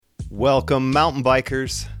Welcome, mountain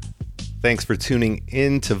bikers. Thanks for tuning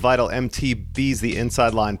in to Vital MTB's The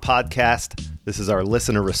Inside Line podcast. This is our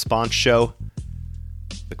listener response show.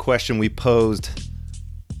 The question we posed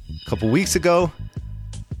a couple weeks ago,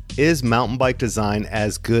 is mountain bike design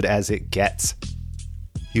as good as it gets?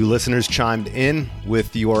 You listeners chimed in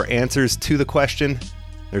with your answers to the question.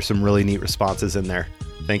 There's some really neat responses in there.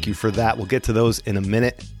 Thank you for that. We'll get to those in a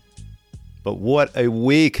minute. But what a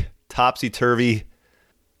week. Topsy-turvy,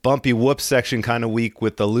 bumpy whoop section kind of week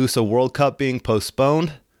with the Lusa World Cup being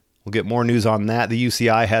postponed. We'll get more news on that. The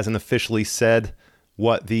UCI hasn't officially said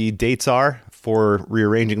what the dates are for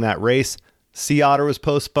rearranging that race. Sea Otter was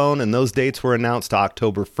postponed, and those dates were announced to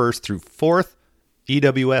October 1st through 4th.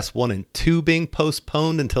 EWS 1 and 2 being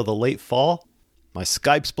postponed until the late fall. My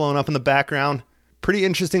Skype's blowing up in the background. Pretty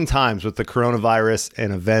interesting times with the coronavirus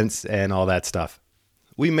and events and all that stuff.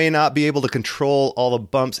 We may not be able to control all the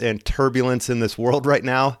bumps and turbulence in this world right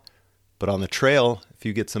now, but on the trail, if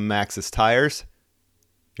you get some Maxxis tires,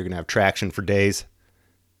 you're going to have traction for days.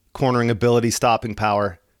 Cornering ability, stopping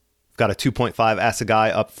power. I've got a 2.5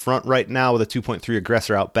 Assegai up front right now with a 2.3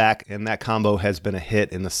 Aggressor out back, and that combo has been a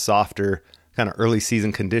hit in the softer kind of early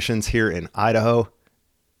season conditions here in Idaho.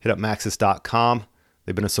 Hit up Maxxis.com.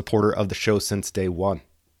 They've been a supporter of the show since day one.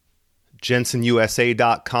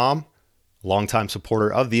 JensenUSA.com. Longtime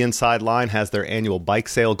supporter of the Inside Line, has their annual bike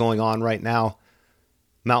sale going on right now.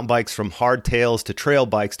 Mountain bikes from hardtails to trail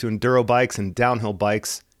bikes to enduro bikes and downhill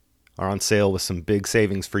bikes are on sale with some big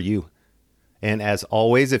savings for you. And as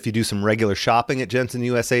always, if you do some regular shopping at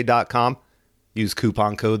JensenUSA.com, use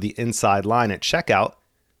coupon code The Inside Line at checkout,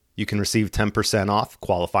 you can receive 10% off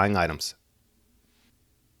qualifying items.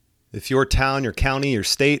 If your town, your county, your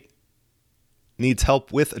state needs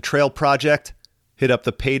help with a trail project, hit up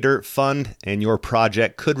the Pay Dirt Fund, and your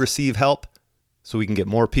project could receive help so we can get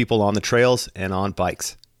more people on the trails and on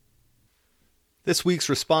bikes. This week's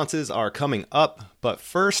responses are coming up, but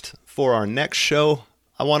first, for our next show,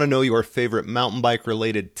 I want to know your favorite mountain bike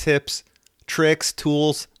related tips, tricks,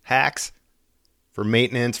 tools, hacks for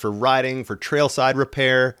maintenance, for riding, for trailside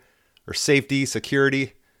repair, or safety,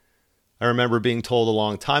 security. I remember being told a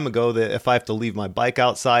long time ago that if I have to leave my bike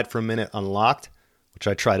outside for a minute unlocked, which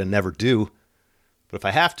I try to never do, but if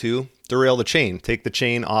I have to, derail the chain, take the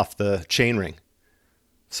chain off the chain ring.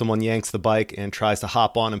 If someone yanks the bike and tries to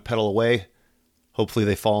hop on and pedal away, hopefully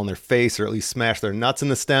they fall on their face or at least smash their nuts in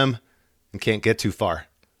the stem and can't get too far.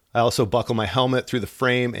 I also buckle my helmet through the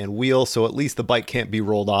frame and wheel so at least the bike can't be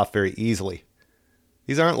rolled off very easily.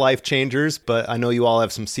 These aren't life changers, but I know you all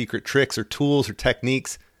have some secret tricks or tools or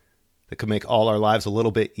techniques that could make all our lives a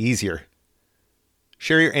little bit easier.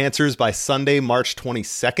 Share your answers by Sunday, March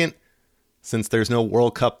 22nd. Since there's no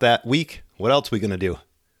World Cup that week, what else are we going to do?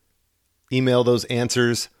 Email those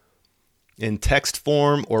answers in text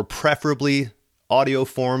form or preferably audio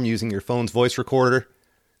form using your phone's voice recorder.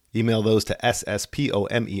 Email those to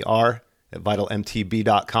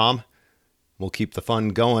sspomer@vitalmtb.com. We'll keep the fun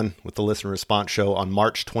going with the listener response show on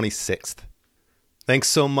March 26th. Thanks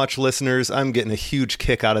so much, listeners. I'm getting a huge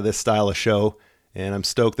kick out of this style of show, and I'm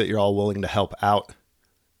stoked that you're all willing to help out.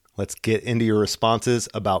 Let's get into your responses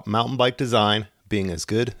about mountain bike design being as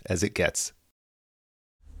good as it gets.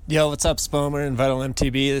 Yo, what's up, Spomer and Vital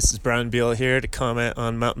MTB? This is Brian Beal here to comment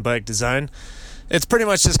on mountain bike design. It's pretty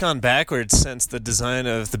much just gone backwards since the design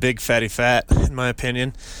of the Big Fatty Fat, in my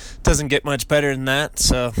opinion. Doesn't get much better than that,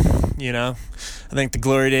 so, I think the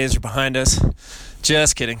glory days are behind us.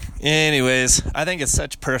 Just kidding. Anyways, I think it's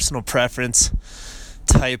such personal preference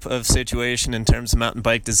type of situation in terms of mountain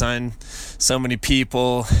bike design. So many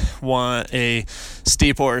people want a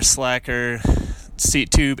steep or slacker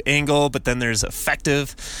seat tube angle, but then there's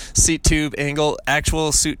effective seat tube angle,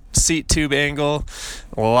 actual seat tube angle.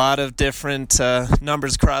 A lot of different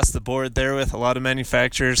numbers across the board there with a lot of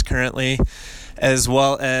manufacturers currently, as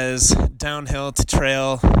well as downhill to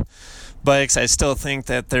trail bikes. I still think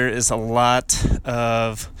that there is a lot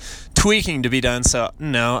of tweaking to be done. So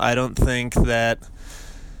no, I don't think that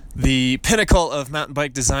the pinnacle of mountain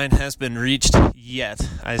bike design has been reached yet.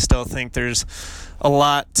 I still think there's a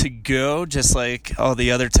lot to go, just like all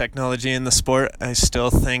the other technology in the sport. I still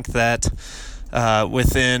think that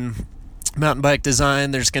within mountain bike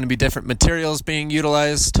design, there's going to be different materials being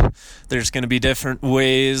utilized. There's going to be different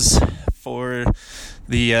ways for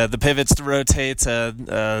the pivots to rotate.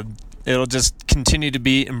 It'll just continue to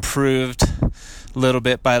be improved little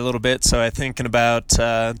bit by little bit. So I think in about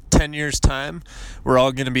 10 years' time, we're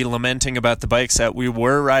all going to be lamenting about the bikes that we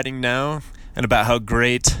were riding now and about how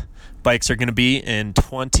great bikes are going to be in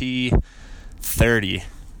 2030.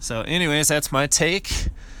 So anyways, that's my take.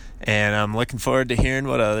 and I'm looking forward to hearing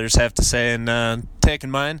what others have to say and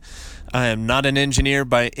taking mine. I am not an engineer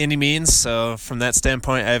by any means, so from that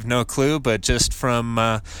standpoint I have no clue, but just from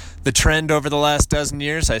the trend over the last dozen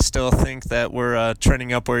years, I still think that we're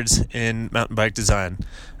trending upwards in mountain bike design.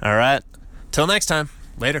 All right, till next time,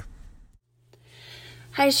 later.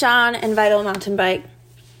 Hi, Sean and Vital Mountain Bike.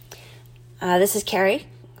 This is Carrie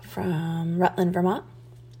from Rutland, Vermont.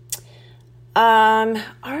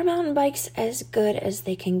 Are mountain bikes as good as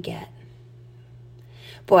they can get?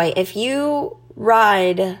 Boy, if you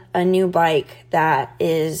ride a new bike that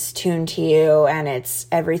is tuned to you and it's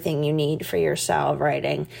everything you need for your style of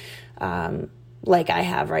riding, like I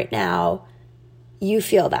have right now, you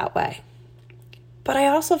feel that way. But I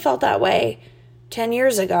also felt that way 10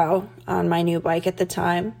 years ago on my new bike at the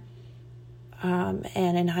time. And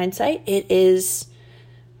in hindsight, it is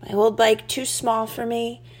my old bike too small for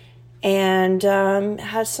me and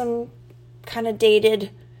has some kind of dated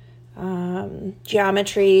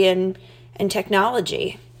geometry and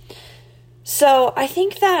technology. So I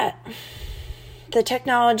think that the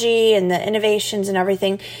technology and the innovations and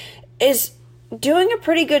everything is doing a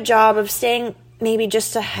pretty good job of staying maybe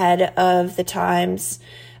just ahead of the times.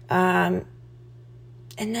 And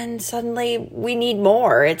then suddenly we need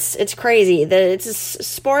more. It's crazy. It's a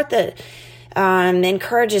sport that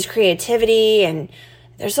encourages creativity, and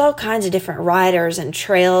there's all kinds of different riders and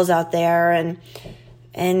trails out there,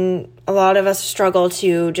 and a lot of us struggle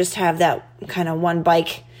to just have that kind of one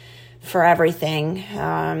bike for everything.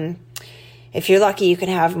 If you're lucky, you can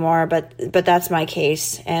have more, but that's my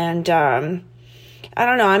case. And I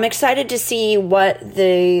don't know. I'm excited to see what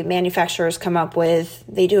the manufacturers come up with.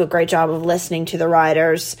 They do a great job of listening to the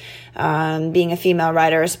riders. Being a female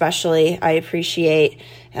rider especially, I appreciate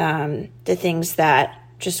the things that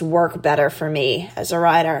just work better for me as a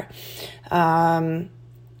rider.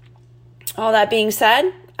 All that being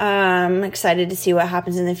said, I'm excited to see what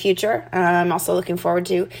happens in the future. I'm also looking forward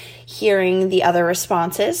to hearing the other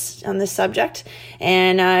responses on this subject.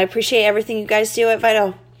 And I appreciate everything you guys do at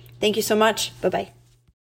Vital. Thank you so much. Bye-bye.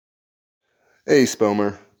 Hey,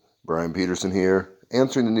 Spomer. Brian Peterson here,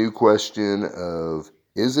 answering the new question of,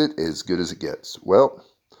 is it as good as it gets? Well,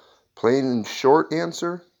 plain and short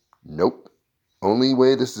answer, nope. Only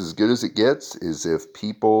way this is as good as it gets is if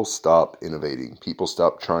people stop innovating. People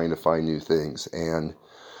stop trying to find new things. And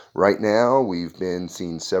right now, we've been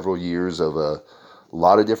seeing several years of a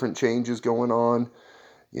lot of different changes going on.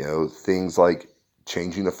 You know, things like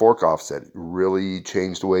changing the fork offset really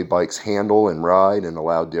changed the way bikes handle and ride and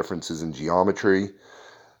allow differences in geometry.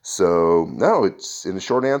 So, no, it's in the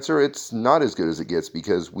short answer, it's not as good as it gets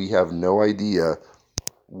because we have no idea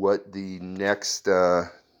what the next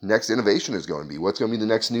innovation is going to be. What's going to be the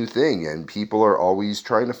next new thing? And people are always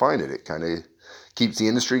trying to find it. It kind of keeps the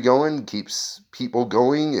industry going, keeps people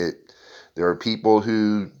going. There are people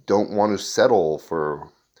who don't want to settle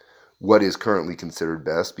for what is currently considered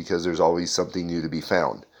best because there's always something new to be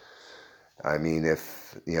found. I mean,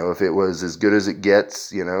 if it was as good as it gets,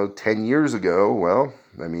 10 years ago, well,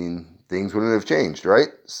 I mean, things wouldn't have changed, right?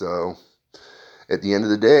 So at the end of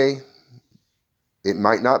the day, it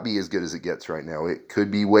might not be as good as it gets right now. It could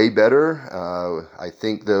be way better. I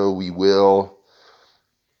think, though, we will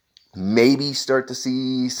maybe start to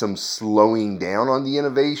see some slowing down on the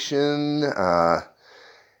innovation.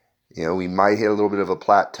 We might hit a little bit of a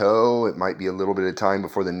plateau. It might be a little bit of time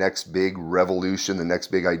before the next big revolution, the next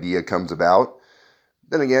big idea comes about.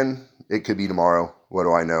 Then again, it could be tomorrow. What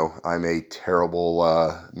do I know? I'm a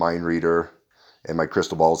terrible mind reader, and my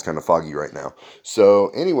crystal ball is kind of foggy right now. So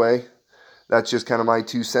anyway, that's just kind of my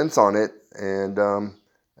 2 cents on it. And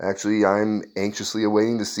actually, I'm anxiously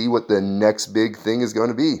awaiting to see what the next big thing is going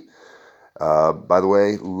to be. By the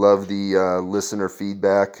way, love the listener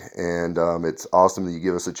feedback, and it's awesome that you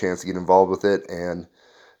give us a chance to get involved with it and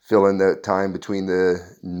fill in that time between the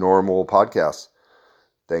normal podcasts.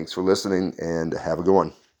 Thanks for listening, and have a good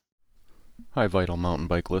one. Hi, Vital Mountain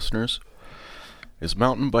Bike listeners. Is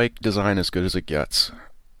mountain bike design as good as it gets?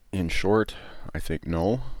 In short, I think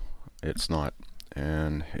no, it's not.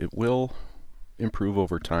 And it will improve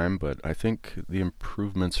over time, but I think the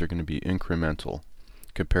improvements are going to be incremental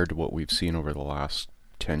compared to what we've seen over the last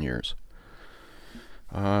 10 years.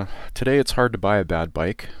 Today it's hard to buy a bad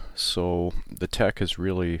bike, so the tech has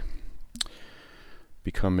really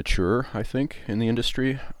become mature, I think, in the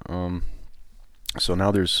industry. So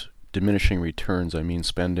now there's diminishing returns. I mean,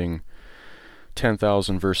 spending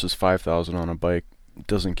 $10,000 versus $5,000 on a bike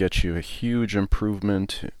doesn't get you a huge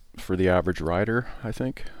improvement for the average rider, I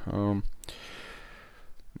think.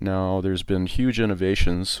 Now, there's been huge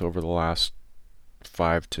innovations over the last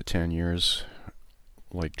 5 to 10 years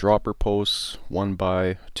like dropper posts, one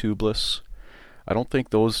by tubeless. I don't think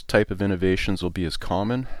those type of innovations will be as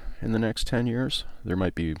common in the next 10 years. There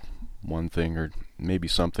might be one thing or maybe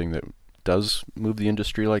something that does move the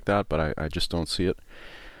industry like that, but I just don't see it.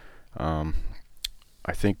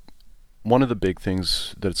 I think one of the big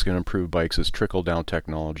things that's going to improve bikes is trickle-down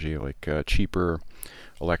technology, like cheaper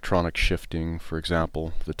electronic shifting, for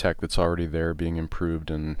example, the tech that's already there being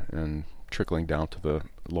improved and trickling down to the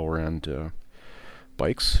lower-end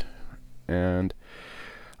bikes. And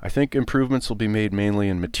I think improvements will be made mainly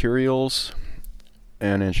in materials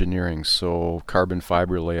and engineering. So carbon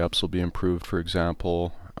fiber layups will be improved, for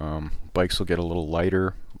example. Bikes will get a little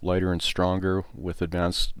lighter and stronger with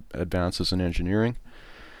advances in engineering.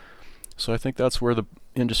 So I think that's where the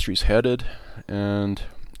industry's headed, and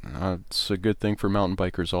it's a good thing for mountain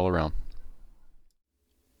bikers all around.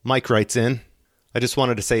 Mike writes in, I just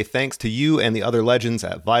wanted to say thanks to you and the other legends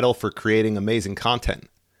at Vital for creating amazing content.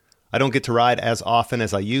 I don't get to ride as often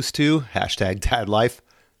as I used to, #dadlife,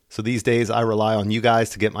 so these days I rely on you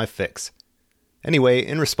guys to get my fix. Anyway,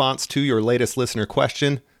 in response to your latest listener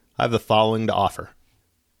question, I have the following to offer.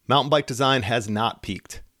 Mountain bike design has not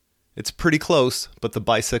peaked. It's pretty close, but the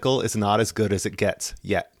bicycle is not as good as it gets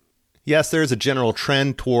yet. Yes, there is a general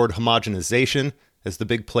trend toward homogenization as the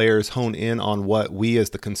big players hone in on what we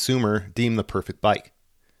as the consumer deem the perfect bike.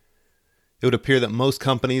 It would appear that most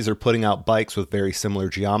companies are putting out bikes with very similar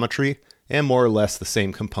geometry and more or less the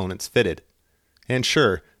same components fitted. And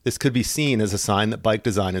sure, this could be seen as a sign that bike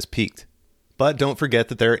design has peaked. But don't forget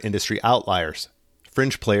that there are industry outliers,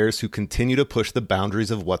 fringe players who continue to push the boundaries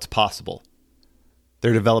of what's possible.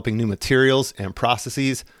 They're developing new materials and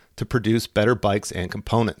processes to produce better bikes and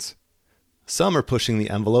components. Some are pushing the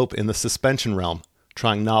envelope in the suspension realm,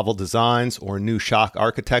 trying novel designs or new shock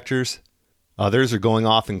architectures. Others are going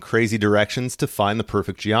off in crazy directions to find the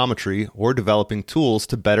perfect geometry or developing tools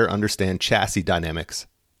to better understand chassis dynamics.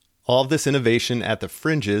 All of this innovation at the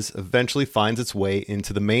fringes eventually finds its way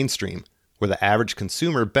into the mainstream, where the average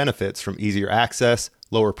consumer benefits from easier access,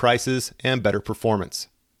 lower prices, and better performance.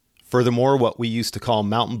 Furthermore, what we used to call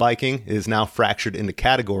mountain biking is now fractured into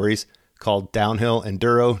categories called downhill,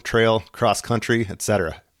 enduro, trail, cross-country,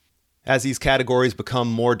 etc. As these categories become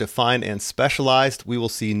more defined and specialized, we will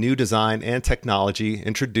see new design and technology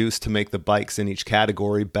introduced to make the bikes in each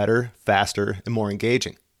category better, faster, and more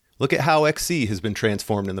engaging. Look at how XC has been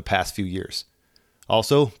transformed in the past few years.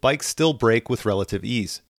 Also, bikes still break with relative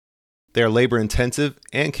ease. They are labor-intensive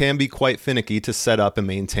and can be quite finicky to set up and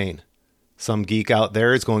maintain. Some geek out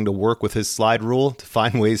there is going to work with his slide rule to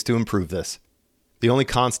find ways to improve this. The only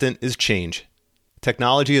constant is change.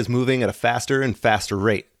 Technology is moving at a faster and faster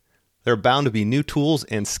rate. There are bound to be new tools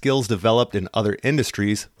and skills developed in other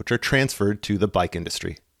industries which are transferred to the bike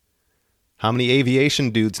industry. How many aviation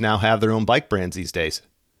dudes now have their own bike brands these days?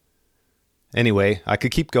 Anyway, I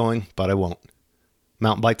could keep going, but I won't.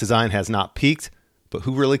 Mountain bike design has not peaked, but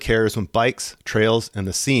who really cares when bikes, trails, and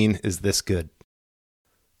the scene is this good?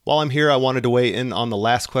 While I'm here, I wanted to weigh in on the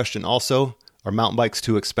last question also. Are mountain bikes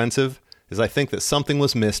too expensive? As I think that something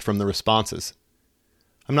was missed from the responses.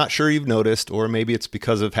 I'm not sure you've noticed, or maybe it's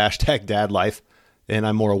because of #dadlife, and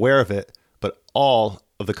I'm more aware of it, but all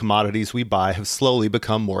of the commodities we buy have slowly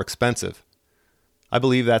become more expensive. I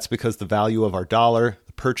believe that's because the value of our dollar,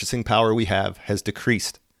 the purchasing power we have, has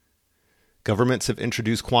decreased. Governments have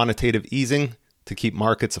introduced quantitative easing to keep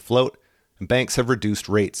markets afloat, and banks have reduced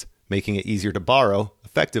rates, making it easier to borrow,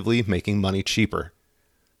 effectively making money cheaper.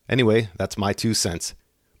 Anyway, that's my 2 cents.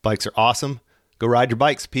 Bikes are awesome. Go ride your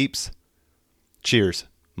bikes, peeps. Cheers,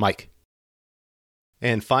 Mike.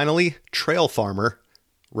 And finally, Trail Farmer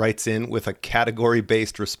writes in with a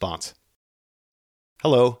category-based response.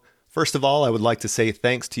 Hello. First of all, I would like to say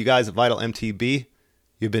thanks to you guys at Vital MTB.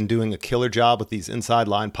 You've been doing a killer job with these Inside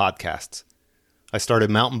Line podcasts. I started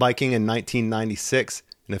mountain biking in 1996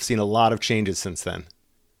 and have seen a lot of changes since then.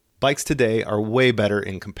 Bikes today are way better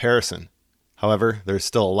in comparison. However, there's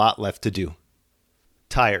still a lot left to do.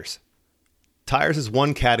 Tires. Tires is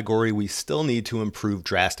one category we still need to improve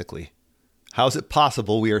drastically. How is it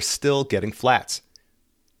possible we are still getting flats?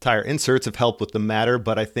 Tire inserts have helped with the matter,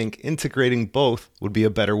 but I think integrating both would be a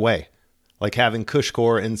better way, like having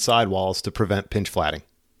cush-core in sidewalls to prevent pinch flatting.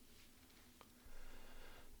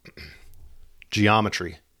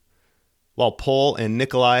 Geometry. While Paul and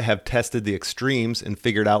Nikolai have tested the extremes and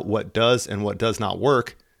figured out what does and what does not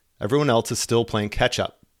work, everyone else is still playing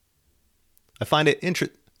catch-up. I find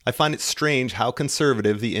it strange how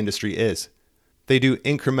conservative the industry is. They do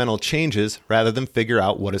incremental changes rather than figure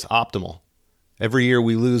out what is optimal. Every year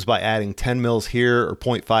we lose by adding 10 mils here or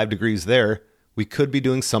 0.5 degrees there. We could be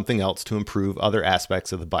doing something else to improve other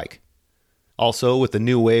aspects of the bike. Also, with the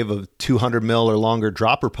new wave of 200 mil or longer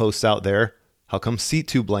dropper posts out there, how come seat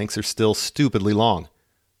tube lengths are still stupidly long?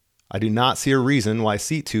 I do not see a reason why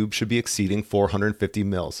seat tube should be exceeding 450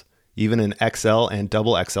 mils, even in XL and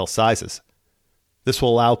double XL sizes. This will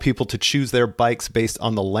allow people to choose their bikes based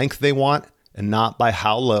on the length they want and not by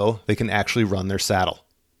how low they can actually run their saddle.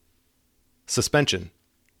 Suspension.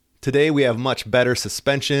 Today we have much better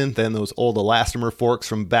suspension than those old elastomer forks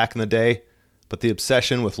from back in the day, but the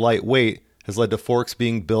obsession with lightweight has led to forks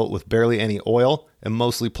being built with barely any oil and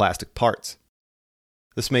mostly plastic parts.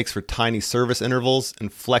 This makes for tiny service intervals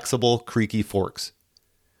and flexible, creaky forks.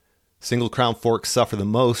 Single crown forks suffer the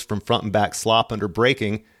most from front and back slop under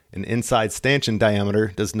braking, and inside stanchion diameter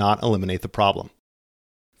does not eliminate the problem.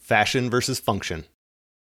 Fashion versus function.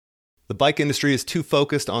 The bike industry is too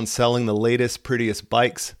focused on selling the latest, prettiest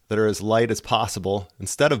bikes that are as light as possible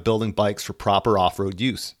instead of building bikes for proper off-road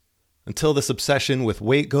use. Until this obsession with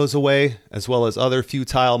weight goes away, as well as other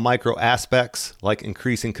futile micro aspects like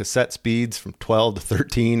increasing cassette speeds from 12 to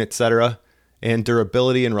 13, etc., and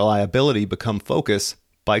durability and reliability become focus,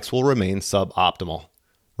 bikes will remain suboptimal.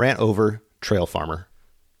 Rant over, Trail Farmer.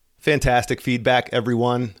 Fantastic feedback,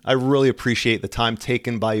 everyone. I really appreciate the time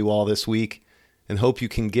taken by you all this week and hope you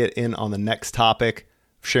can get in on the next topic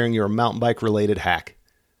of sharing your mountain bike related hack.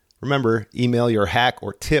 Remember, email your hack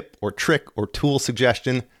or tip or trick or tool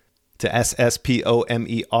suggestion to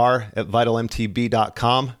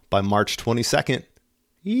sspomer@vitalmtb.com by March 22nd.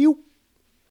 You.